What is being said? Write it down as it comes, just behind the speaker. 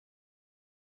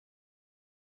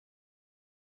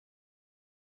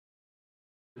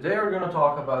Today we're going to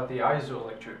talk about the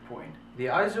isoelectric point. The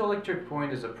isoelectric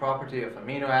point is a property of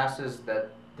amino acids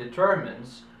that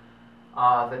determines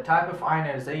the type of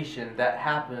ionization that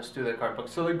happens to the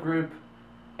carboxylic group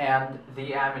and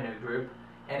the amino group,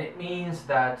 and it means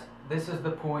that this is the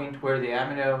point where the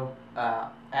amino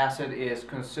acid is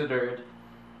considered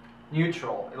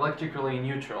neutral, electrically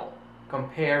neutral,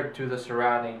 compared to the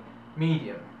surrounding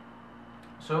medium.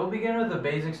 So we'll begin with the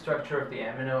basic structure of the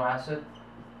amino acid,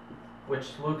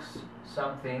 which looks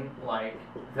something like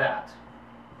that.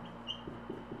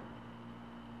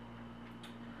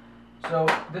 So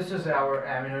this is our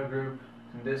amino group,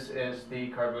 and this is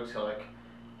the carboxylic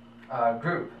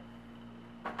group.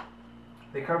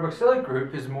 The carboxylic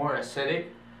group is more acidic,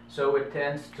 so it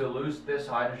tends to lose this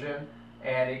hydrogen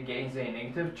and it gains a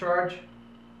negative charge.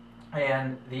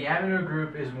 And the amino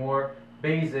group is more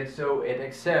basic, so it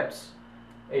accepts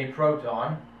a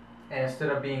proton, and instead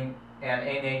of being an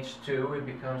NH2, it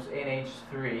becomes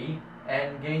NH3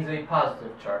 and gains a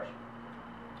positive charge.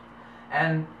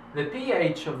 And the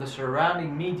pH of the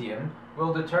surrounding medium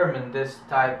will determine this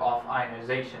type of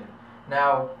ionization.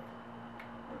 Now,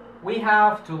 we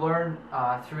have to learn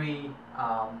three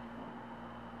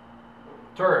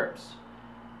terms.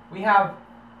 We have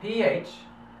pH,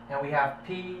 and we have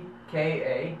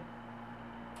pKa,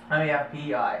 and we have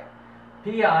pi.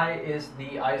 Pi is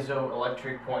the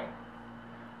isoelectric point.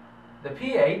 The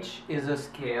pH is a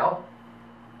scale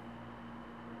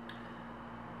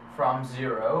from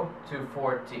 0 to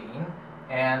 14,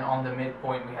 and on the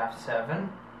midpoint we have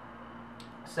 7.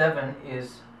 7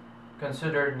 is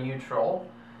considered neutral,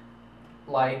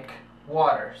 like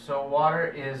water. So water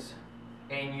is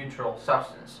a neutral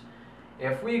substance.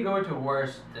 If we go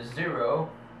towards the 0,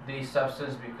 the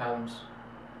substance becomes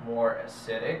more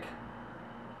acidic.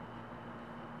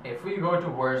 If we go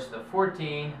towards the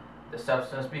 14, the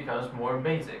substance becomes more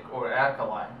basic or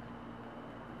alkaline.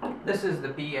 This is the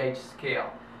pH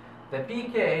scale. The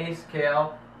pKa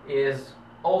scale is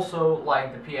also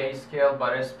like the pH scale,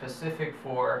 but is specific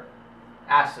for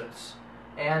acids,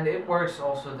 and it works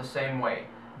also the same way.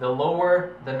 The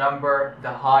lower the number,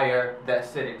 the higher the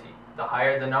acidity. The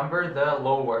higher the number, the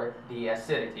lower the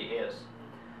acidity is.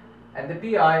 And the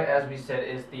pi, as we said,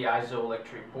 is the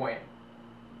isoelectric point.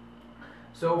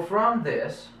 So from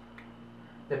this,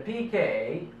 the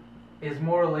pKa is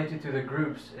more related to the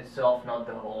groups itself, not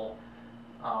the whole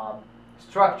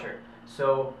structure.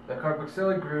 So the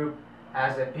carboxylic group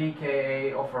has a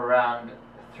pKa of around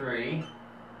 3,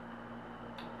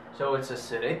 so it's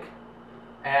acidic,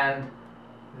 and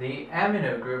the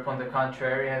amino group, on the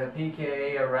contrary, has a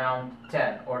pKa around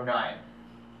 10 or 9,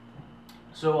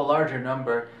 so a larger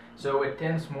number, so it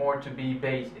tends more to be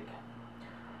basic.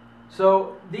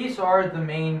 So these are the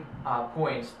main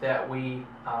points that we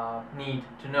need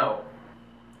to know.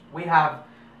 We have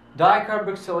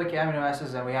dicarboxylic amino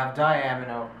acids and we have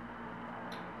diamino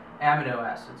amino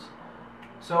acids.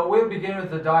 So we'll begin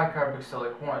with the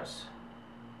dicarboxylic ones.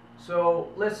 So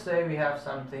let's say we have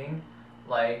something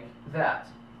like that.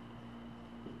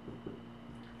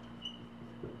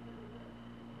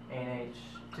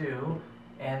 NH2,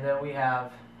 and then we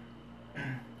have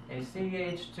a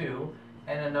CH2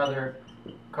 and another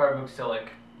carboxylic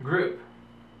group.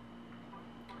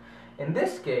 In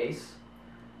this case,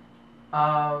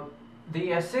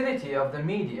 the acidity of the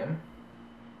medium,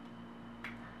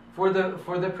 for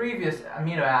the previous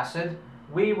amino acid,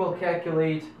 we will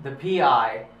calculate the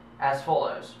pi as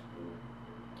follows.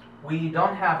 We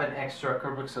don't have an extra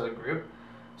carboxylic group,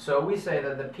 so we say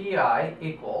that the pi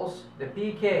equals the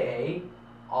pKa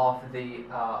of the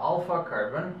alpha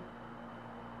carbon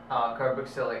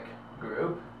carboxylic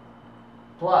group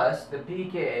plus the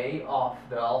pKa of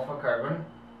the alpha carbon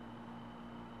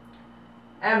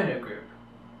amino group.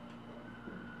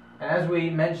 And as we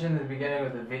mentioned at the beginning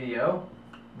of the video,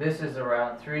 this is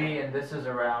around 3 and this is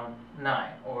around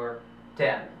 9 or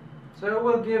 10. So it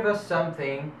will give us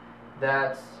something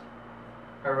that's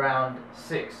around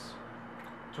 6.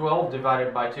 12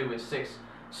 divided by 2 is 6.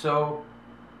 So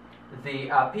the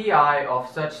pi of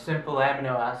such simple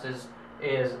amino acids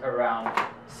is around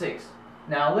 6.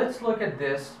 Now let's look at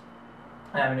this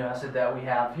amino acid that we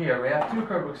have here. We have two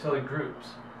carboxylic groups.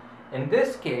 In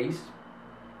this case,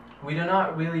 we do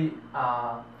not really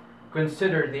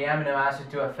consider the amino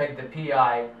acid to affect the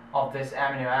pi of this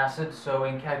amino acid. So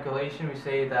in calculation, we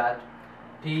say that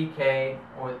pK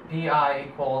or pi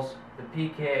equals the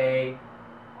pKa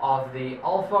of the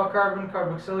alpha carbon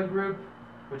carboxylic group,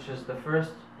 which is the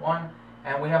first one,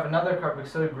 and we have another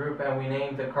carboxylic group, and we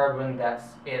name the carbon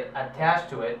that's attached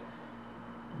to it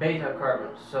beta carbon.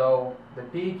 So the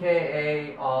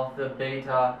pKa of the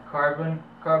beta carbon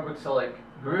carboxylic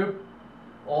group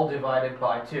all divided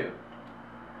by 2.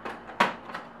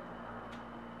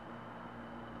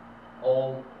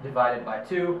 All divided by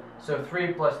 2. So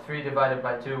 3 plus 3 divided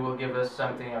by 2 will give us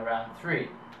something around 3.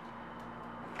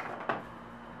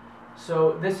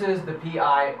 So this is the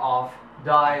pi of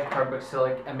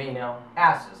dicarboxylic amino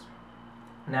acids.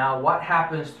 Now what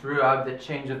happens throughout the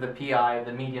change of the pi,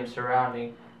 the medium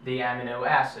surrounding the amino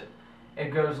acid?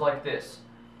 It goes like this.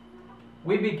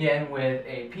 We begin with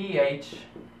a pH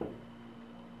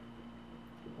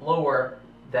lower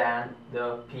than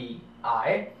the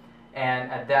pi,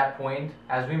 and at that point,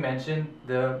 as we mentioned,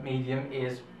 the medium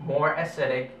is more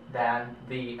acidic than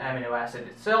the amino acid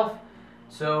itself.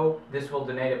 So this will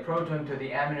donate a proton to the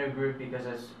amino group because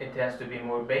it tends to be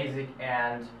more basic,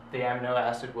 and the amino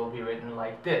acid will be written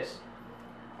like this.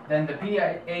 Then the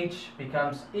pH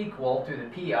becomes equal to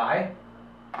the pi,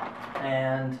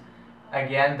 and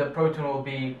again the proton will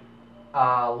be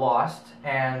lost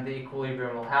and the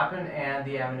equilibrium will happen, and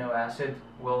the amino acid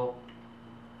will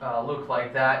look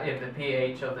like that if the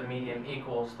pH of the medium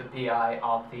equals the pi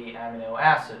of the amino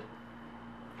acid.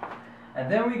 And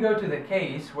then we go to the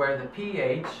case where the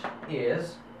pH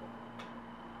is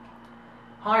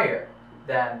higher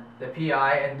than the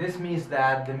pi, and this means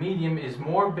that the medium is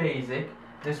more basic.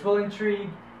 This will intrigue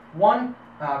one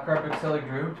carboxylic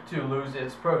group to lose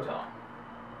its proton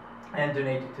and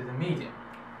donate it to the medium.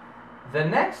 The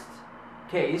next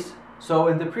case, so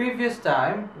in the previous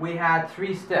time we had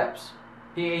 3 steps: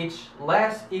 pH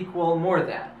less, equal, more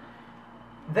than.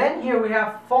 Then here we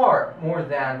have far more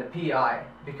than the pi,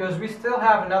 because we still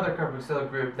have another carboxylic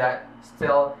group that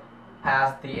still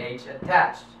has the H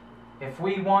attached. If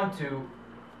we want to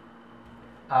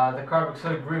the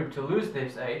carboxylic group to lose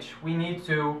this H, we need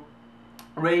to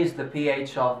raise the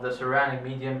pH of the surrounding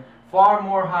medium far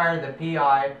more higher the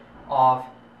pi of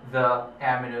the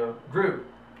amino group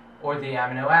or the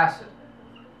amino acid.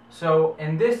 So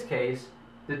in this case,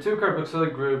 the 2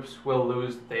 carboxylic groups will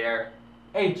lose their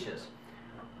H's.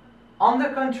 On the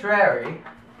contrary,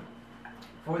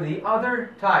 for the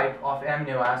other type of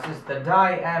amino acids, the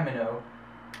diamino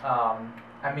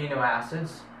amino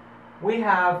acids, we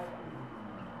have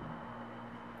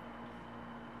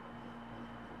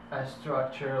a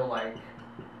structure like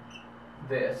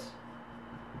this.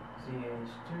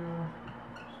 CH2.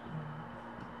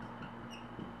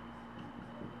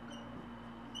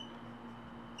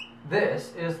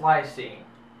 This is lysine.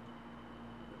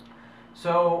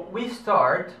 So we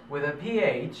start with a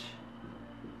pH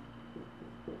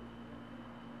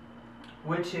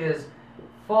which is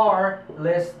far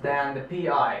less than the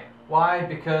pi. Why?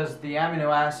 Because the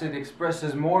amino acid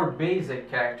expresses more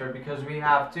basic character, because we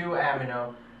have 2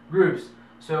 amino groups.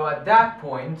 So at that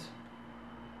point,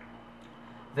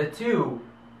 the 2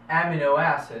 amino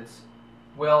acids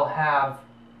will have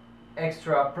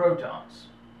extra protons,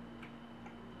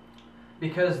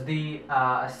 because the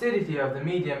acidity of the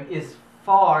medium is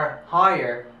far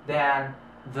higher than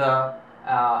the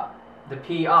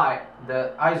pi,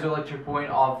 the isoelectric point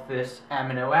of this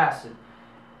amino acid.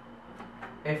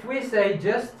 If we say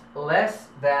just less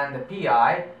than the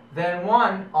pi, then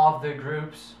one of the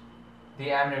groups, the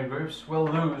amino groups, will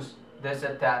lose this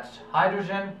attached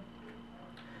hydrogen,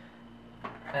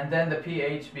 and then the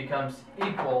pH becomes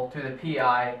equal to the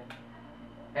pi,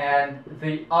 and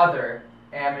the other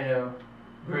amino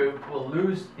group will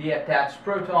lose the attached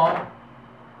proton,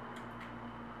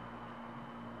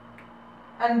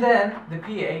 and then the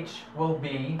pH will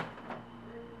be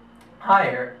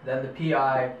higher than the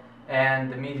pi,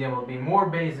 and the medium will be more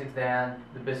basic than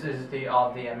the basicity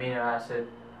of the amino acid,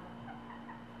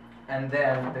 and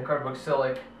then the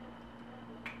carboxylic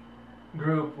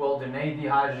group will donate the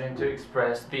hydrogen to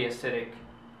express the acidic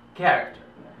character.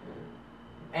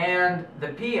 And the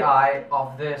pi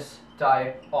of this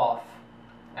type of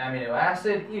amino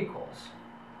acid equals,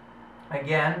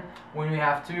 again, when we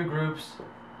have 2 groups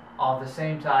of the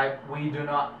same type, we do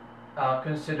not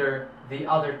consider the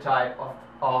other type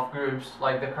of groups,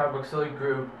 like the carboxylic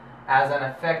group, as an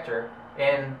effector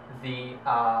in the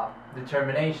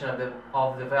determination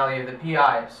of the value of the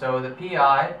pi. So the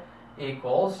pi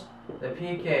equals the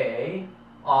pKa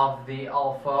of the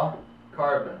alpha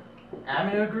carbon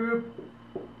amino group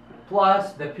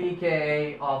plus the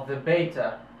pKa of the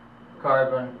beta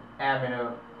carbon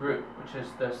amino group, which is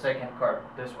the second carbon,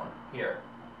 this one here,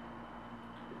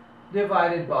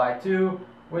 divided by 2,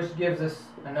 which gives us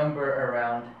a number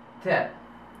around 10.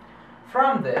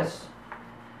 From this,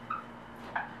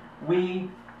 we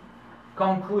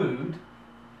conclude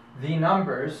the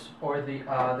numbers, or the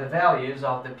values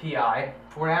of the pi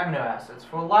for amino acids.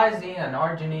 For lysine and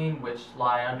arginine, which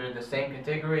lie under the same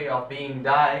category of being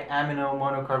diamino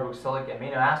monocarboxylic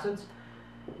amino acids,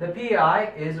 the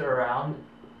pI is around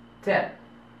 10.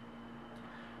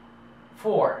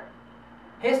 For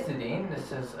histidine,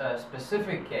 this is a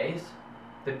specific case,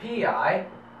 the pI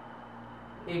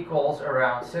equals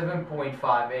around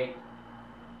 7.58.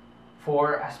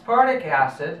 For aspartic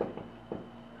acid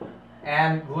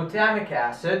and glutamic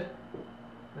acid,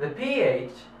 the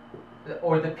pH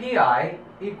or the pI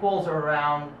equals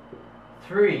around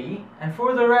 3, and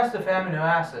for the rest of amino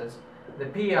acids, the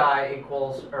pI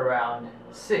equals around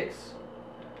 6.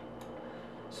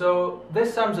 So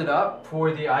this sums it up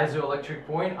for the isoelectric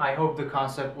point. I hope the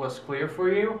concept was clear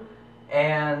for you,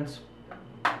 and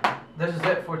this is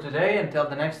it for today. Until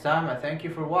the next time, I thank you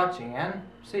for watching and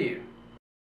see you.